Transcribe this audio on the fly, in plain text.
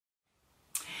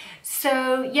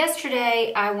So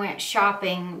yesterday I went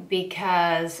shopping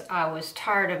because I was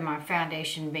tired of my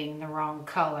foundation being the wrong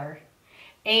color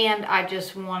and I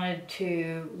just wanted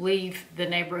to leave the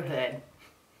neighborhood.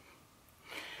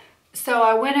 So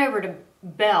I went over to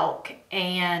Belk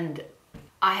and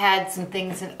I had some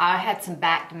things, I had some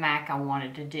back to MAC I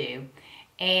wanted to do,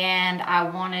 and I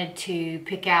wanted to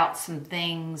pick out some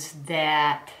things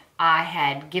that I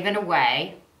had given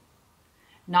away,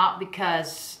 not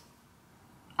because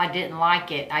I didn't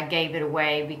like it. I gave it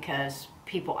away because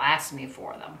people asked me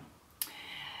for them.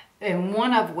 And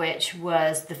one of which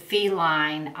was the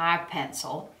Feline eye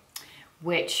pencil,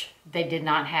 which they did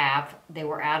not have. They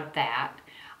were out of that.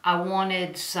 I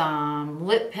wanted some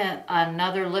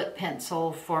another lip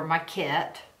pencil for my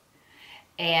kit,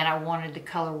 and I wanted the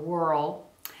color Whirl.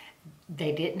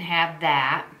 They didn't have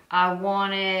that. I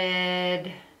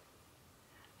wanted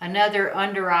another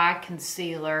under eye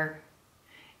concealer,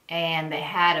 and they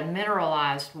had a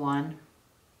mineralized one,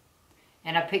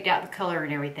 and I picked out the color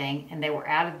and everything, and they were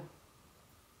out of,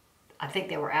 I think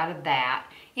they were out of that.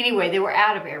 Anyway, they were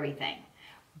out of everything.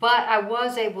 But I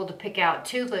was able to pick out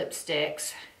 2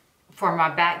 lipsticks for my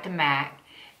back to MAC,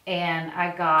 and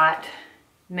I got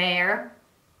Mehr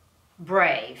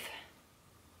Brave.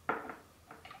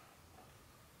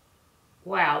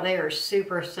 Wow, they are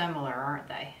super similar, aren't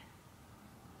they?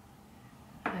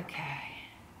 Okay.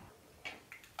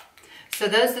 So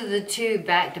those are the 2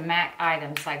 back to MAC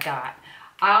items I got.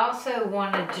 I also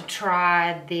wanted to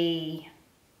try the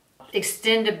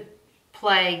Extended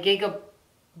Play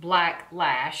Gigablack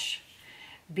Lash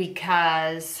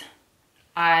because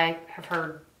I have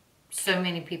heard so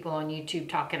many people on YouTube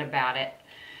talking about it,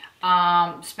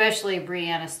 especially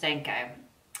Brianna Stanko.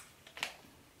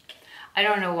 I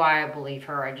don't know why I believe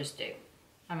her, I just do.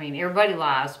 I mean, everybody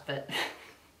lies, but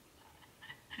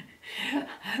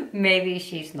maybe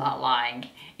she's not lying.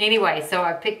 Anyway, so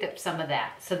I picked up some of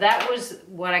that. So that was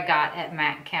what I got at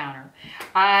MAC counter.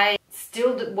 I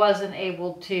still wasn't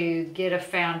able to get a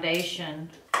foundation.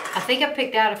 I think I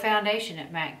picked out a foundation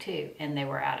at MAC too, and they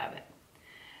were out of it.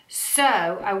 So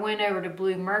I went over to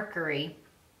Blue Mercury,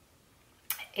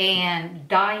 and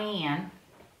Diana,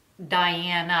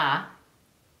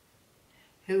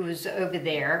 who was over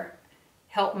there,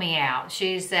 helped me out.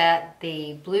 She's at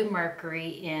the Blue Mercury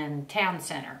in Town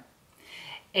Center.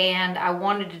 And I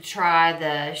wanted to try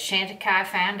the Chantecaille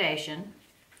foundation,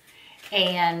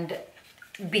 and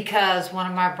because one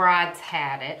of my brides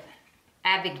had it,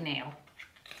 Abigail,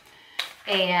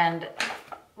 and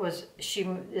she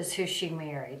is who she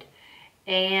married,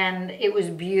 and it was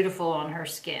beautiful on her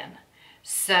skin.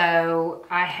 So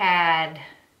I had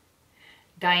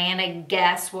Diana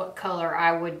guess what color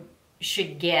I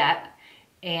should get,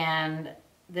 and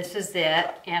this is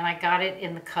it, and I got it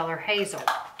in the color Hazel.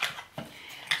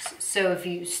 So if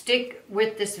you stick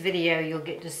with this video, you'll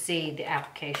get to see the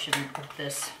application of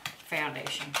this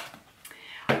foundation.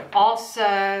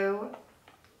 Also,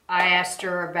 I asked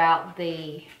her about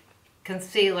the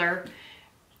concealer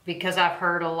because I've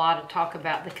heard a lot of talk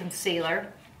about the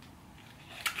concealer,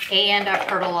 and I've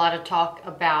heard a lot of talk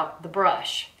about the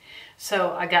brush.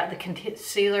 So I got the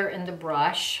concealer and the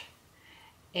brush,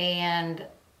 and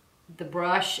the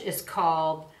brush is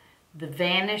called the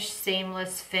Vanish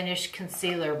Seamless Finish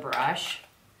Concealer Brush.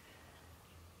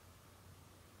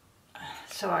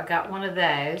 So I got one of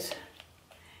those,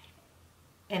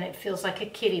 and it feels like a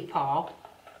kitty paw.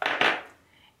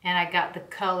 And I got the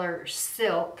color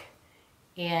Silk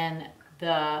in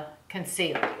the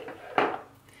concealer.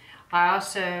 I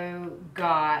also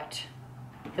got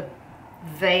the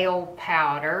Veil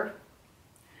powder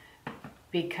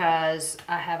because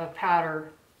I have a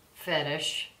powder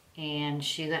fetish, and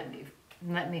she let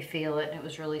me feel it, and it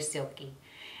was really silky,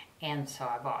 and so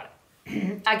I bought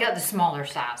it. I got the smaller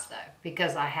size though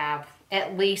because I have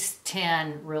at least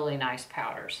 10 really nice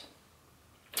powders.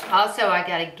 Also, I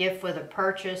got a gift with a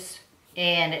purchase,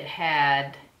 and it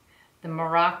had the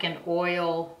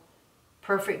MorrocanOil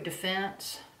Perfect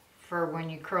Defense for when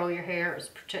you curl your hair. It's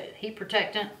heat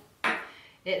protectant.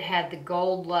 It had the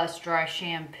Gold Lust Dry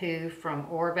Shampoo from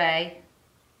Oribe,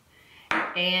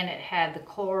 and it had the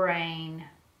Klorane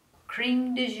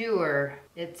Cream du Jour.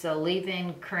 It's a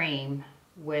leave-in cream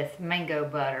with mango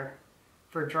butter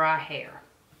for dry hair.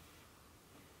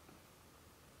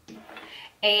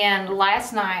 And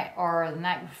last night or the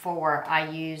night before, I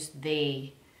used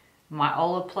my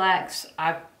Olaplex.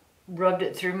 I rubbed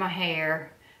it through my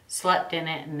hair, slept in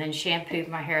it, and then shampooed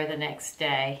my hair the next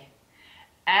day.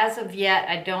 As of yet,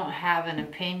 I don't have an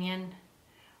opinion.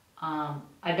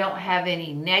 I don't have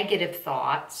any negative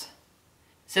thoughts.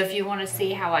 So if you want to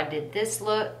see how I did this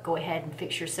look, go ahead and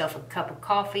fix yourself a cup of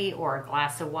coffee or a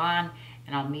glass of wine,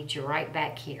 and I'll meet you right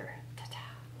back here.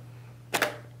 Ta-ta.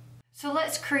 So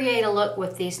let's create a look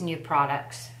with these new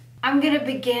products. I'm going to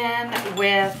begin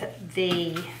with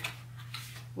the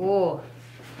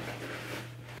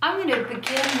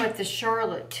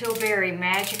Charlotte Tilbury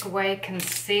Magic Away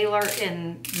Concealer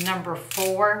in number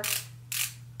 4.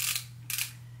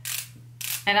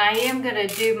 And I am going to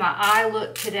do my eye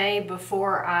look today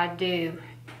before I do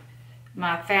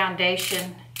my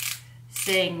foundation,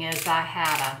 seeing as I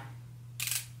had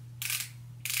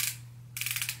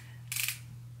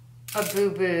a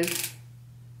boo-boo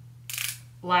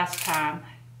last time.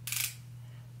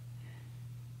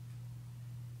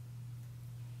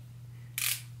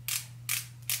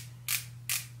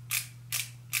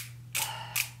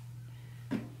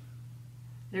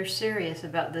 They're serious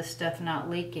about this stuff not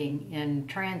leaking in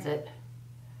transit.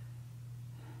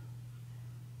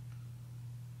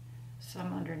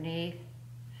 Some underneath.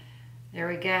 There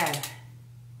we go.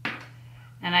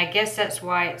 And I guess that's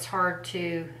why it's hard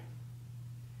to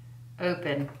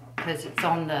open, because it's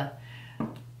on the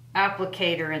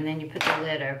applicator and then you put the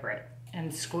lid over it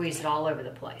and squeeze it all over the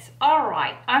place. All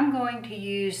right, I'm going to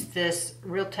use this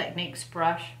Real Techniques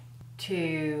brush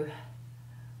to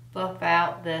buff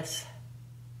out this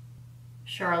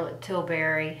Charlotte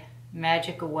Tilbury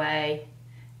Magic Away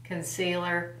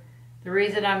Concealer. The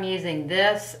reason I'm using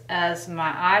this as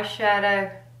my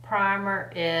eyeshadow primer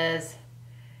is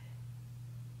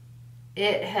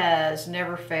it has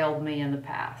never failed me in the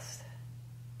past.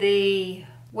 The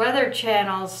Weather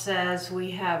Channel says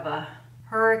we have a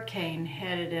hurricane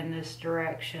headed in this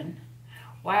direction.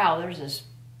 Wow, there's this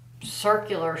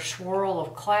circular swirl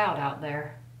of cloud out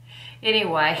there.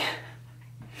 Anyway,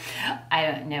 I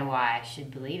don't know why I should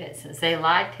believe it, since they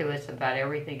lied to us about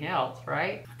everything else,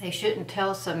 right? They shouldn't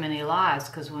tell so many lies,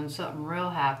 because when something real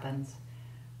happens,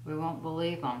 we won't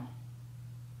believe them.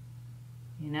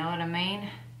 You know what I mean?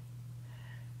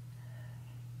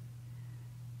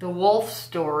 The wolf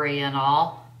story and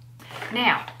all.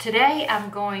 Now, today I'm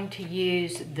going to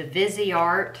use the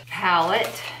Viseart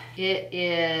palette. It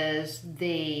is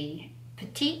the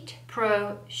Petite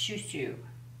Pro Chouchou.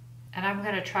 And I'm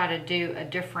going to try to do a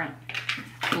different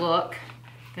look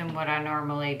than what I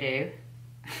normally do.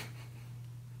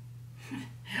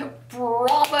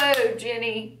 Bravo,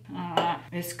 Jenny!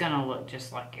 It's going to look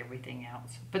just like everything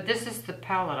else. But this is the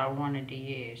palette I wanted to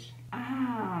use.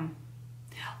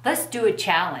 Let's do a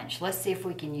challenge. Let's see if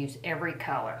we can use every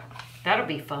color. That'll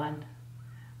be fun.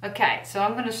 Okay, so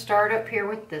I'm going to start up here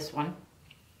with this one.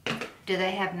 Do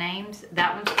they have names?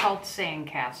 That one's called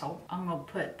Sandcastle. I'm going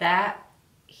to put that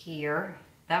here.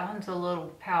 That one's a little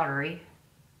powdery.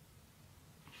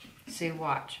 See,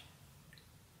 watch.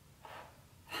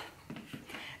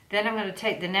 Then I'm going to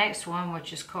take the next one,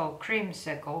 which is called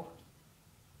Creamsicle.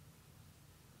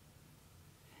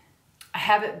 I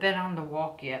haven't been on the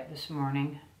walk yet this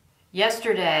morning.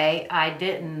 Yesterday I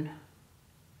didn't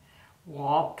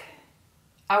walk.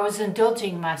 I was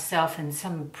indulging myself in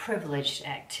some privileged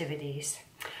activities.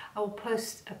 I will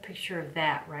post a picture of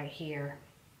that right here.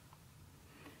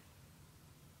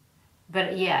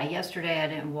 But yeah, yesterday I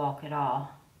didn't walk at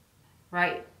all.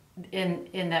 Right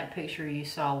in that picture you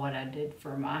saw what I did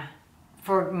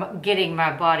for getting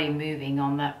my body moving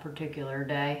on that particular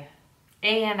day.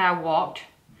 And I walked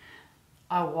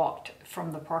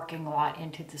from the parking lot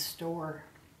into the store.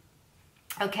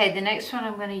 Okay, the next one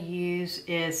I'm going to use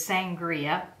is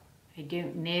Sangria. I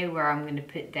don't know where I'm going to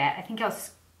put that. I think I'll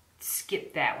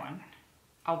skip that one.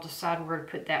 I'll decide where to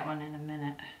put that one in a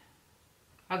minute.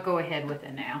 I'll go ahead with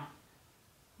it now.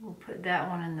 We'll put that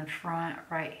one in the front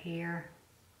right here.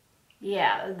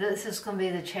 Yeah, this is going to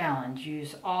be the challenge.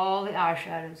 Use all the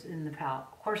eyeshadows in the palette.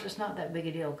 Of course, it's not that big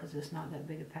a deal because it's not that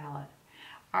big a palette.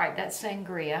 All right, that's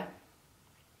Sangria.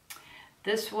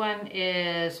 This one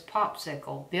is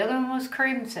Popsicle. The other one was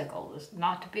Creamsicle. It's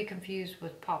not to be confused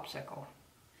with Popsicle.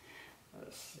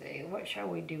 Let's see, what shall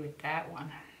we do with that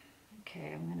one?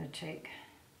 Okay, I'm going to take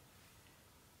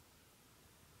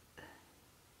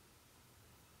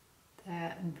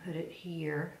that and put it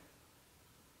here.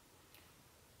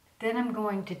 Then I'm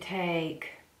going to take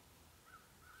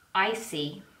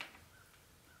Icy.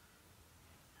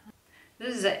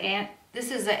 This is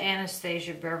a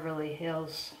Anastasia Beverly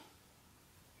Hills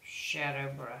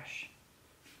shadow brush.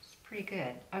 It's pretty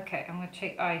good. Okay, I'm going to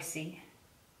take Icy,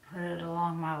 put it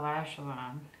along my lash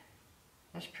line.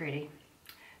 That's pretty.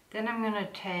 Then I'm going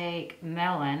to take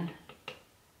Melon,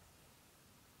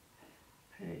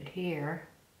 put it here.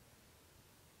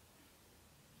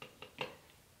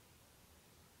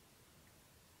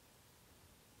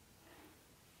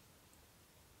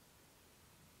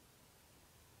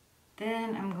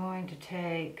 Then I'm going to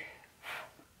take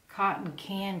cotton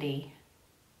candy.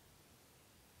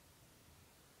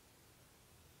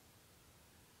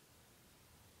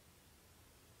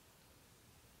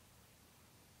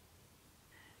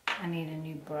 I need a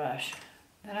new brush.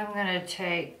 Then I'm going to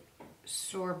take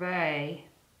sorbet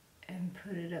and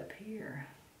put it up here.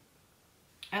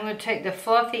 I'm going to take the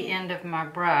fluffy end of my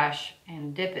brush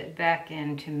and dip it back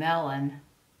into melon.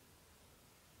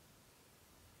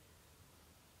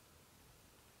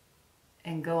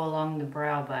 And go along the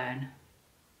brow bone.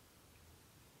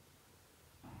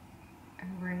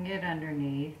 And bring it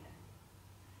underneath.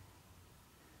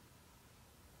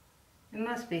 It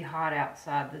must be hot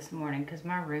outside this morning because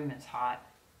my room is hot.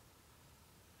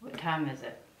 What time is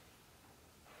it?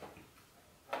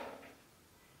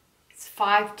 It's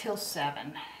 5 till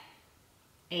 7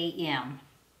 a.m.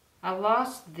 I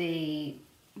lost the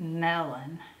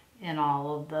melon in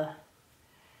all of the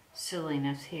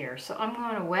silliness here. So I'm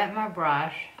going to wet my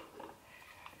brush.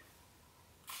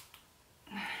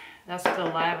 That's the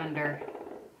Lavender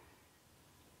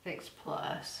Fix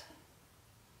Plus.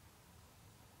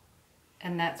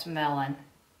 And that's melon.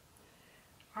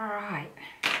 All right.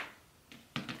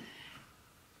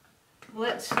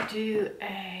 Let's do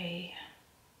a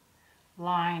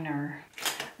liner.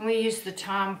 I'm going to use the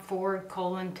Tom Ford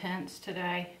Kohl Intense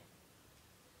today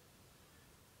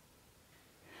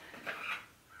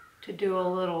to do a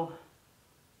little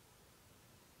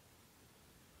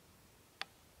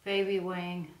baby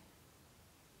wing.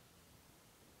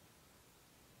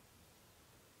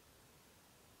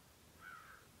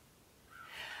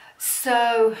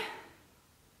 So,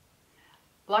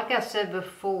 like I said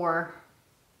before,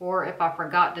 or if I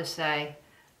forgot to say,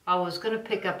 I was going to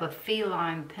pick up a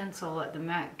feline pencil at the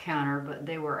MAC counter, but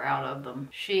they were out of them.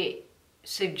 She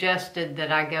suggested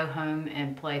that I go home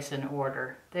and place an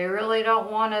order. They really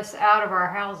don't want us out of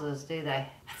our houses, do they?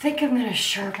 I think I'm going to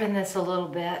sharpen this a little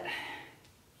bit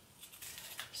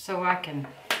so I can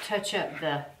touch up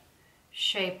the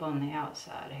shape on the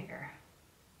outside here.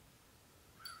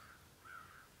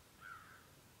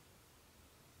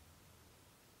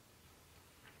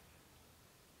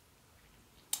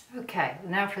 Okay,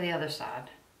 now for the other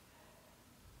side.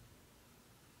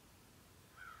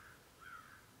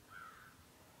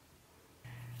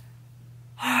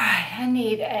 Alright, I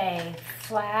need a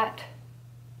flat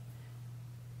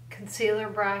concealer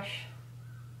brush.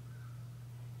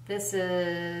 This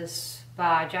is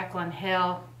by Jaclyn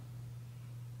Hill.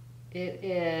 It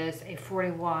is a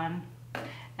 41.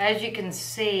 As you can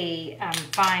see, I'm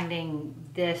finding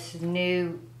this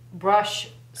new brush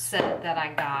set that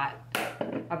I got.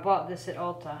 I bought this at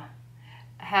Ulta.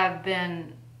 Have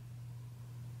been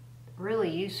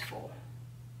really useful.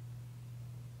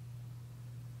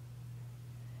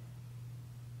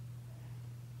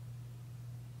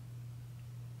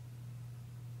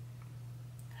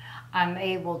 I'm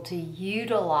able to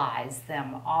utilize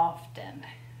them often.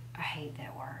 I hate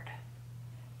that word.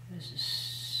 This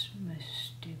is the most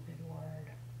stupid word.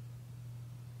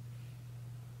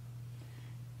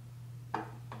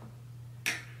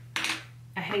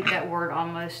 I hate that word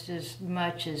almost as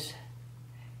much as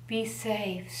be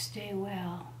safe, stay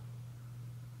well.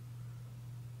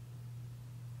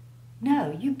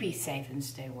 No, you be safe and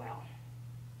stay well.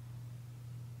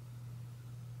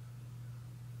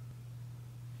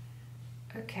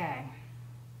 Okay.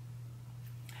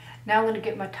 Now I'm going to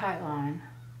get my tight line.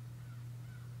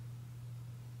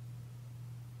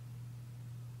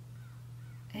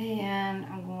 And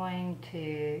I'm going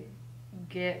to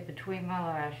get between my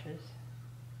lashes.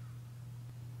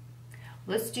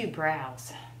 Let's do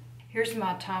brows. Here's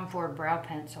my Tom Ford brow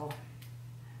pencil.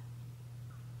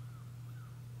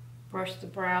 Brush the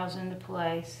brows into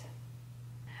place.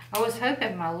 I was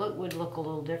hoping my look would look a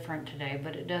little different today,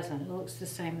 but it doesn't. It looks the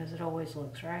same as it always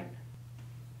looks, right?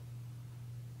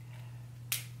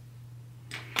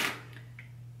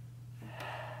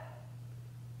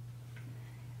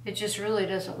 It just really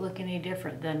doesn't look any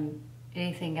different than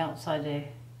anything else I do.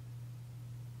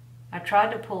 I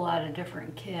tried to pull out a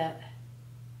different kit.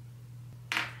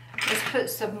 Let's put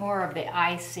some more of the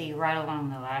icy right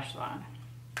along the lash line.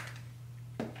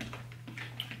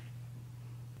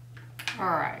 All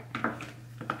right.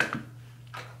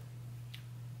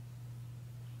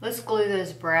 Let's glue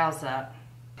those brows up.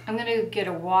 I'm gonna get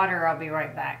a water, I'll be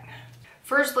right back.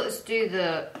 First, let's do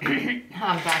the,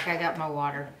 I'm back, I got my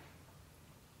water.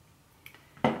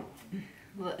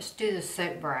 Let's do the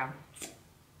soap brow.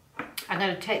 I'm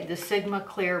gonna take the Sigma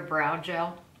Clear Brow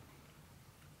Gel.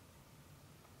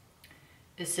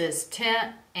 It says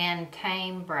Tint and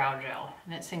Tame Brow Gel,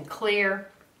 and it's in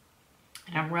clear,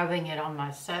 and I'm rubbing it on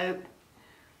my soap.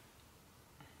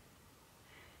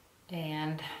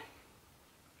 and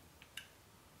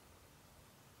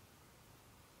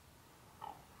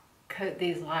coat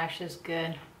these lashes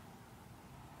good.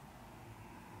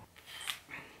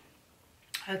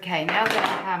 Okay, now that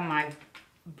I have my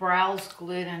brows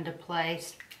glued into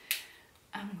place,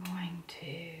 I'm going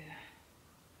to,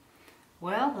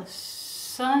 well, the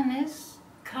sun is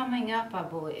coming up, I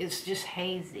believe. It's just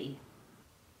hazy.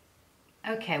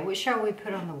 Okay, what shall we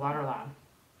put on the waterline?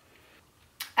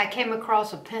 I came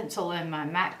across a pencil in my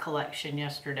MAC collection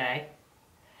yesterday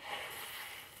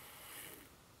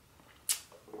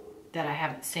that I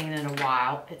haven't seen in a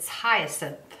while. It's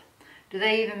Hyacinth. Do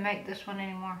they even make this one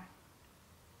anymore?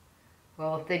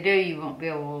 Well, if they do, you won't be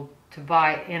able to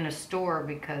buy it in a store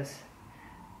because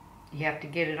you have to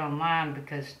get it online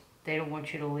because they don't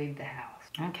want you to leave the house.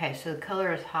 Okay, so the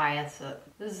color is Hyacinth.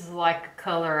 This is like a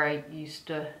color I used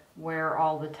to wear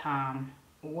all the time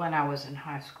when I was in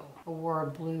high school. I wore a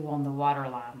blue on the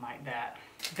waterline like that.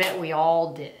 Bet we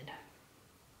all did.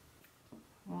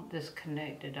 I want this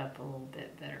connected up a little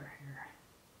bit better here.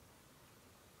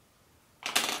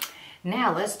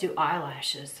 Now let's do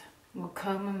eyelashes. We'll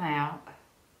comb them out.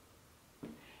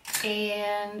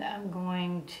 And I'm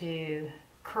going to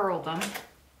curl them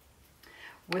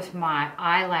with my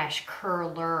eyelash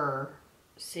curler,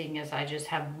 seeing as I just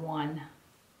have one.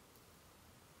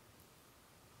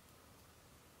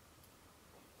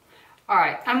 All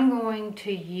right, I'm going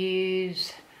to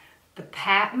use the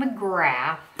Pat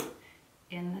McGrath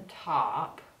in the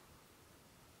top.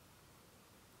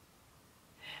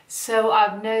 So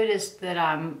I've noticed that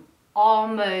I'm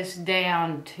almost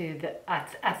down to the,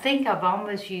 I think I've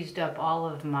almost used up all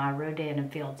of my Rodan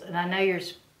and Fields. And I know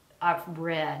I've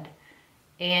read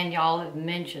and y'all have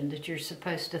mentioned that you're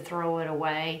supposed to throw it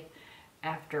away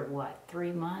after what,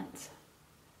 3 months?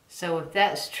 So if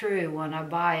that's true, when I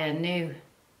buy a new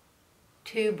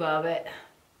tube of it,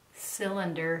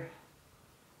 cylinder,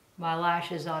 my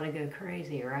lashes ought to go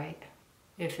crazy, right?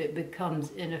 If it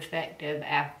becomes ineffective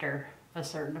after a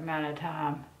certain amount of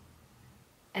time.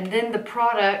 And then the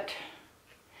product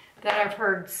that I've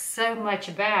heard so much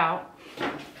about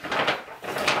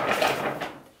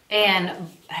and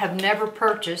have never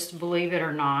purchased, believe it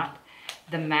or not,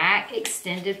 the MAC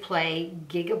Extended Play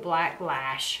Gigablack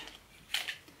Lash.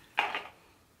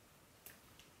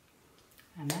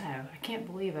 I know, I can't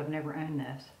believe I've never owned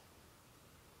this.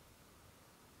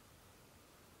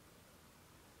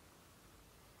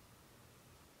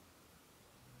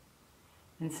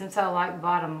 And since I like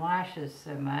bottom lashes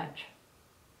so much,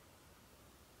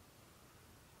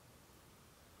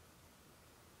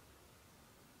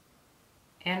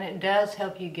 and it does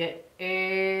help you get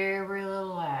every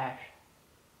little lash.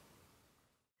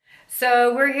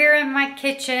 So we're here in my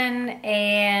kitchen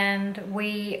and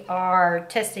we are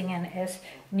testing a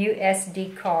new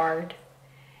SD card.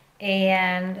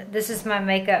 And this is my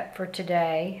makeup for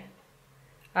today.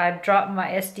 I dropped my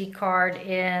SD card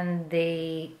in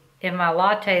my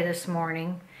latte this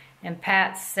morning, and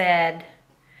Pat said,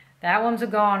 that one's a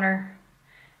goner.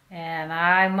 And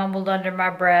I mumbled under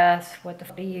my breath, what the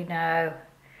f do you know?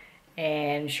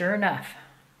 And sure enough,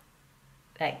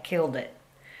 that killed it.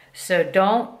 So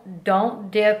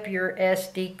don't dip your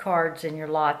SD cards in your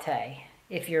latte.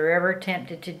 If you're ever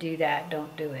tempted to do that,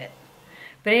 don't do it.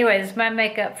 But anyway, this is my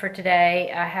makeup for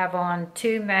today. I have on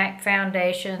 2 MAC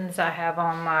foundations. I have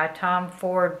on my Tom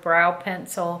Ford brow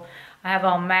pencil. I have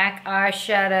on MAC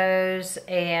eyeshadows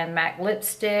and MAC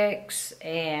lipsticks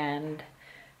and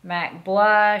MAC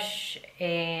blush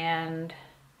and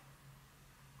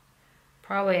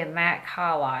probably a MAC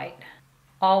highlight.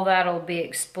 All that will be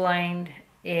explained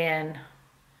in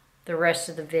the rest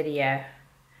of the video.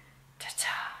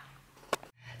 Ta-ta!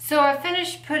 So I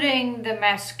finished putting the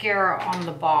mascara on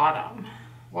the bottom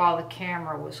while the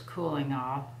camera was cooling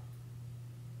off.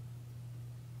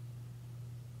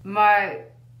 My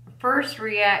first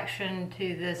reaction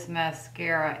to this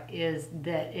mascara is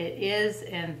that it is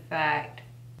in fact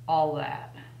all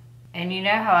that. And you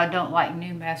know how I don't like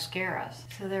new mascaras.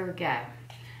 So there we go.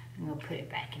 I'm gonna put it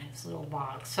back in its little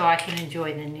box so I can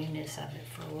enjoy the newness of it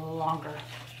for a little longer.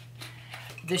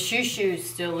 The shoo-shoo is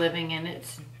still living in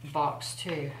its box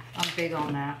too. I'm big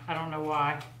on that. I don't know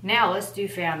why. Now let's do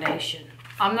foundation.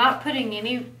 I'm not putting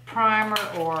any primer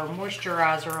or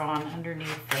moisturizer on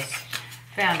underneath this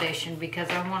foundation because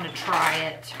I want to try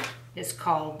it. It's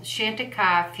called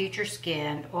Chantecaille Future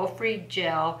Skin Oil-Free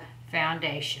Gel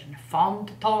Foundation Fond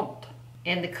de Teinte.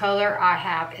 And the color I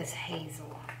have is hazel.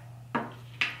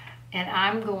 And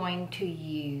I'm going to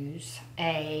use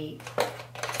a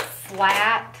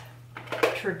flat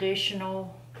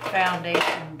traditional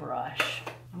foundation brush.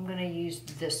 I'm going to use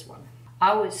this one.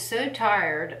 I was so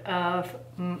tired of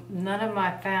none of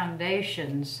my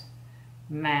foundations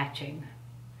matching.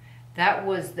 That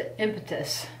was the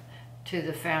impetus to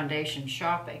the foundation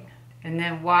shopping. And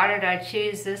then why did I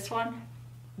choose this one?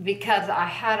 Because I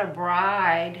had a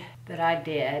bride that I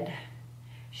did.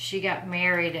 She got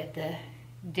married at the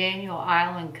Daniel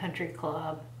Island Country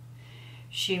Club.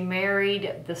 She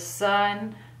married the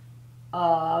son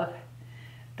of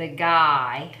the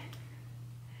guy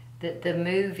that the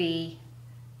movie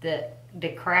that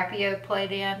DiCaprio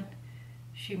played in.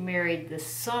 She married the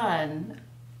son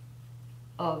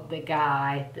of the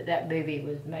guy that movie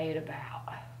was made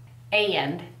about.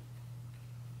 And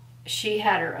she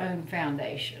had her own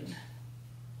foundation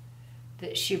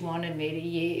that she wanted me to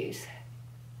use.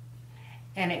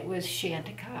 And it was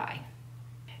Chantecaille.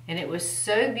 And it was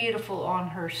so beautiful on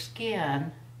her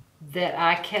skin that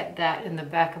I kept that in the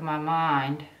back of my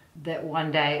mind that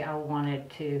one day I wanted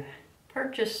to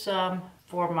purchase some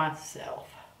for myself.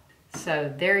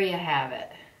 So there you have it.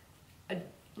 I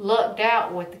lucked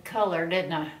out with the color,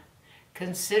 didn't I?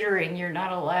 Considering you're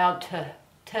not allowed to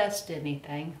test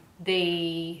anything.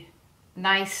 The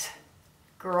nice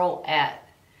girl at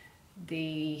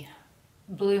the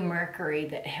Blue Mercury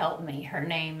that helped me, her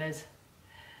name is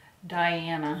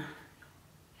Diana.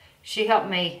 She helped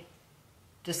me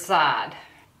decide,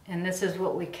 and this is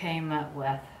what we came up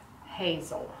with: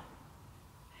 hazel.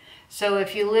 So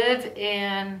if you live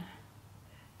in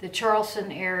the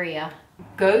Charleston area,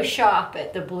 go shop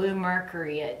at the Blue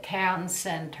Mercury at Town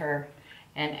Center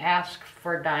and ask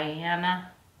for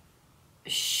Diana.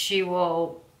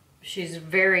 She's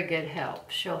very good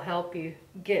help. She'll help you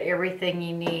get everything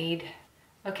you need.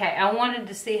 Okay, I wanted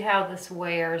to see how this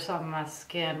wears on my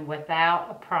skin without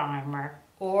a primer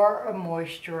or a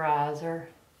moisturizer.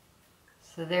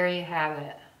 So there you have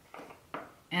it.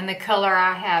 And the color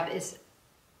I have is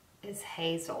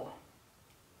hazel.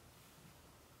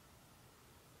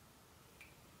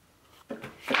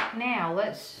 Now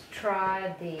let's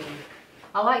try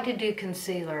I like to do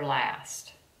concealer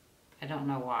last. I don't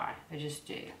know why, I just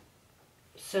do.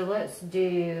 So let's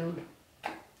do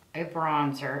a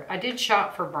bronzer. I did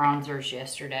shop for bronzers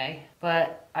yesterday,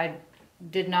 but I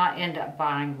did not end up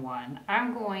buying one.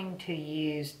 I'm going to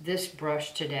use this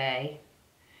brush today.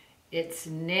 It's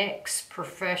NYX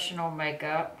Professional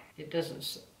Makeup.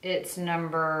 It's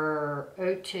number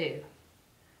 02.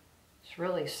 It's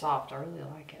really soft, I really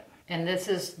like it. And this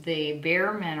is the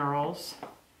Bare Minerals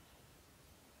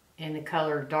in the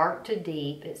color Dark to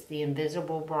Deep. It's the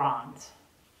Invisible Bronze.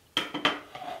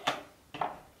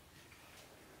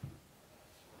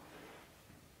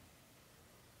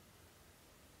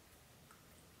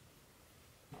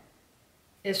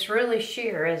 It's really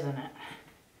sheer, isn't it?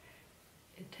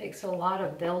 It takes a lot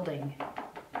of building.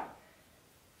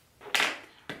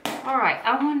 All right,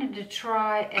 I wanted to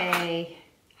try a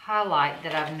highlight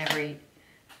that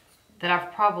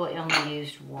I've probably only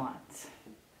used once.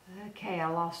 Okay, I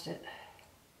lost it.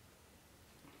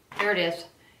 There it is.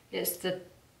 It's the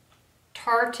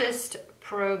Tarteist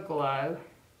Pro Glow.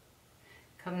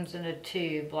 Comes in a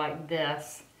tube like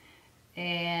this.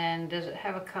 And does it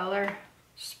have a color?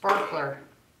 Sparkler.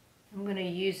 I'm going to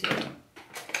use it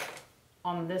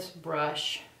on this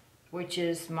brush, which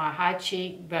is my High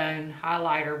Cheekbone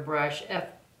Highlighter Brush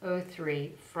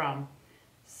F03 from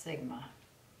Sigma.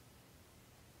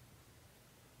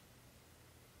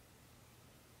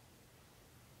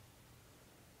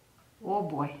 Oh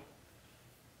boy,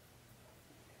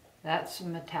 that's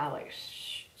some metallic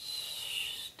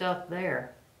stuff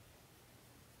there.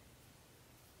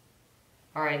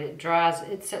 All right, it dries,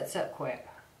 it sets up quick.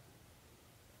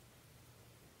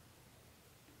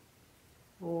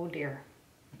 Oh dear.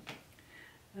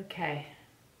 Okay.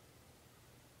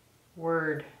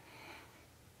 Word.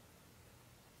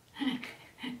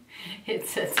 It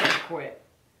sets up quick.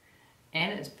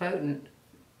 And it's potent.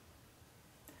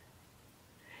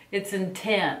 It's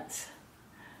intense.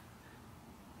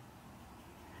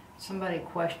 Somebody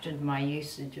questioned my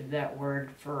usage of that word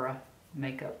for a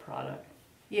makeup product.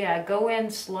 Yeah, go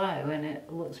in slow and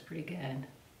it looks pretty good.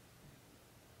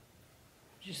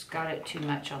 Just got it too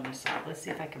much on the side. Let's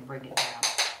see if I can bring it down.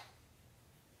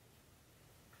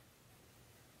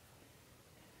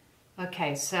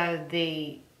 Okay, so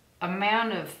the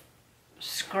amount of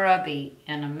scrubby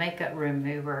in a makeup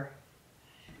remover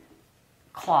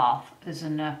cloth is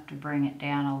enough to bring it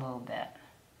down a little bit.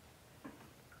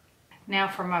 Now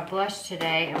for my blush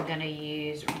today, I'm going to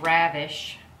use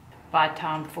Ravish by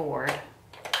Tom Ford.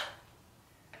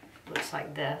 Looks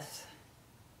like this.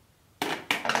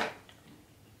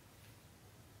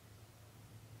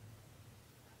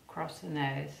 Across the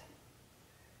nose.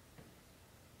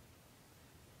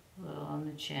 A little on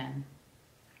the chin.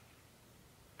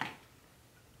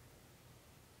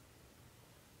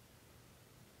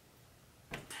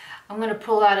 I'm going to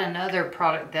pull out another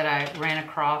product that I ran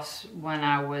across when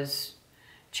I was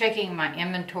checking my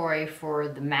inventory for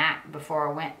the MAC before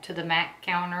I went to the MAC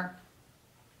counter.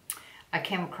 I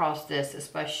came across this. It's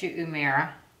by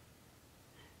Shumera.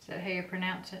 Is that how you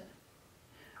pronounce it?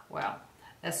 Well,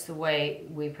 that's the way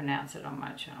we pronounce it on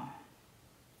my channel.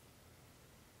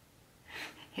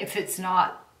 If it's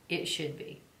not, it should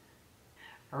be.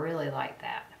 I really like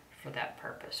that for that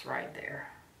purpose right there.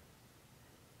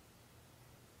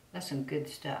 That's some good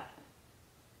stuff.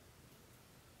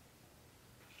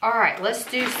 All right, let's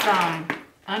do some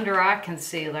under eye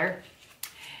concealer.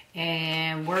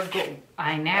 And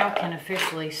I now can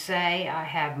officially say I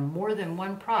have more than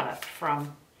one product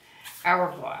from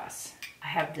HourGlass. I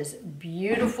have this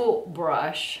beautiful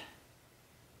brush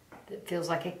that feels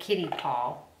like a kitty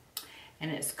paw,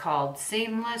 and it's called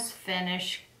Seamless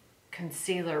Finish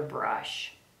Concealer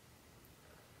Brush.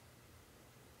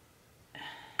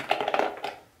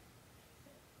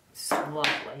 It's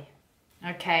lovely.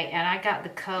 Okay, and I got the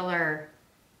color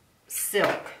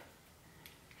Silk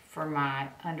for my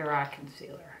under eye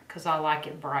concealer because I like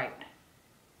it bright.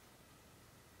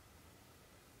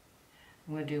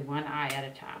 I'm going to do one eye at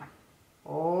a time.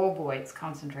 Oh boy, it's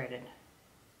concentrated.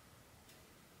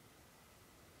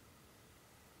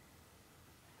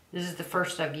 This is the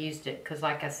first I've used it because,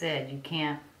 like I said, you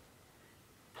can't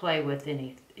play with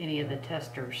any of the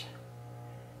testers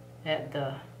at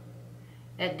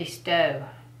the stove.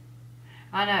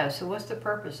 I know, so what's the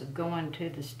purpose of going to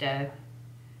the stove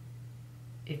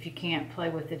if you can't play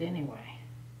with it anyway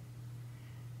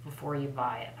before you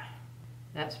buy it?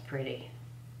 That's pretty.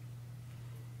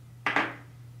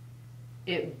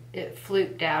 It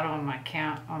fluked out on my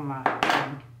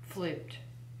fluked.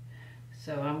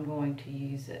 So I'm going to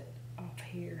use it up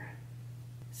here.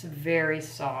 It's a very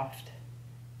soft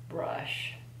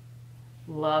brush.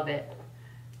 Love it.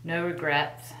 No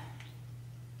regrets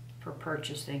for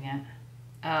purchasing it.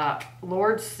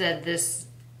 Lord said this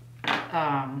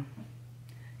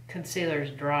concealer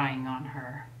is drying on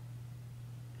her.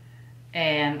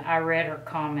 And I read her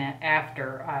comment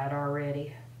after I had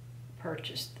already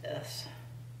purchased this.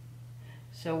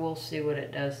 So we'll see what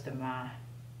it does to my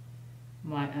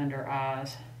under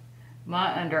eyes.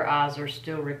 My under eyes are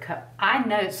still I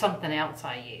know something else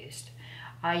I used.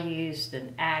 I used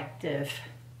an active,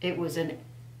 it was an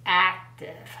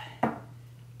active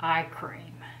eye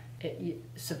cream.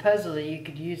 Supposedly you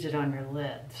could use it on your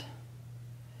lids.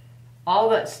 All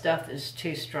that stuff is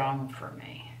too strong for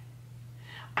me.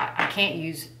 I can't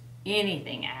use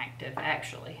anything active,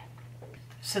 actually.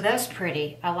 So that's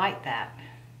pretty. I like that.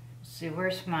 Let's see,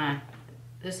 where's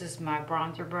this is my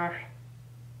bronzer brush.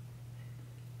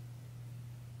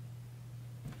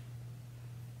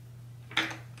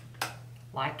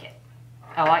 Like it.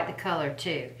 I like the color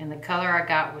too. And the color I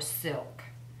got was Silk.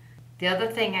 The other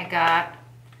thing I got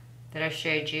that I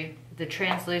showed you, the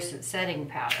translucent setting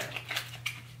powder.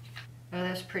 Oh,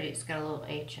 that's pretty. It's got a little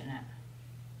H in it.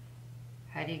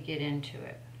 How do you get into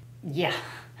it? Yeah,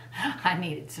 I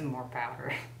needed some more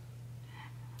powder.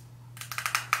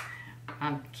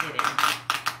 I'm kidding.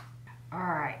 All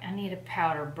right, I need a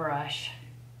powder brush.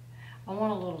 I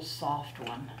want a little soft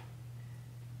one.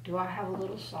 Do I have a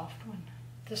little soft one?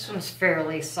 This one's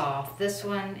fairly soft. This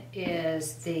one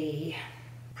is the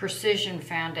Precision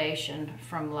Foundation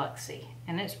from Luxie,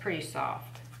 and it's pretty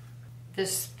soft.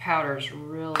 This powder's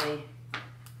really,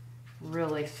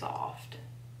 really soft.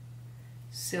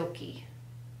 Silky.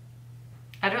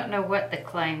 I don't know what the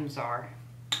claims are.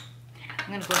 I'm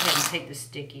going to go ahead and take the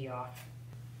sticky off.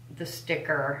 The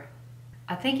sticker.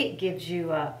 I think it gives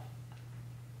you a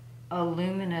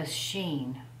luminous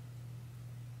sheen.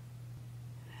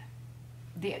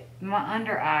 My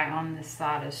under eye on this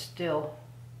side is still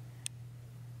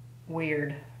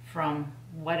weird from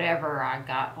whatever I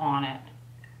got on it.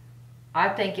 I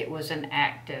think it was an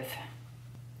active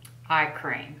eye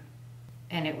cream,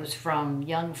 and it was from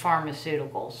Young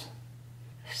Pharmaceuticals.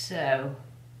 So,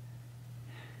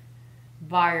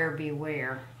 buyer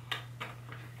beware.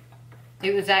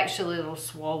 It was actually a little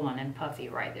swollen and puffy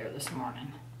right there this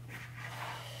morning.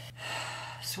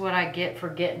 That's what I get for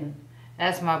getting,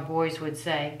 as my boys would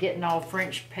say, getting all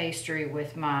French pastry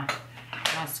with my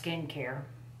skincare.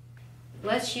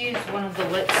 Let's use one of the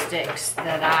lipsticks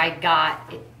that I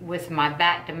got with my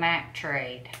Back to MAC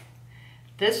trade.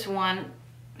 This one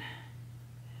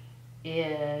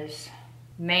is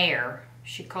Mehr.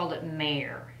 She called it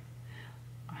Mehr.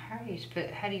 How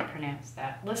do you pronounce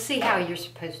that? Let's see how you're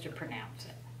supposed to pronounce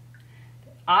it.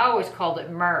 I always called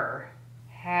it Mehr.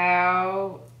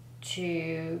 How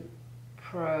to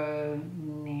pronounce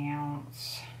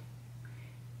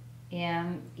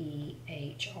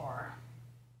MEHR.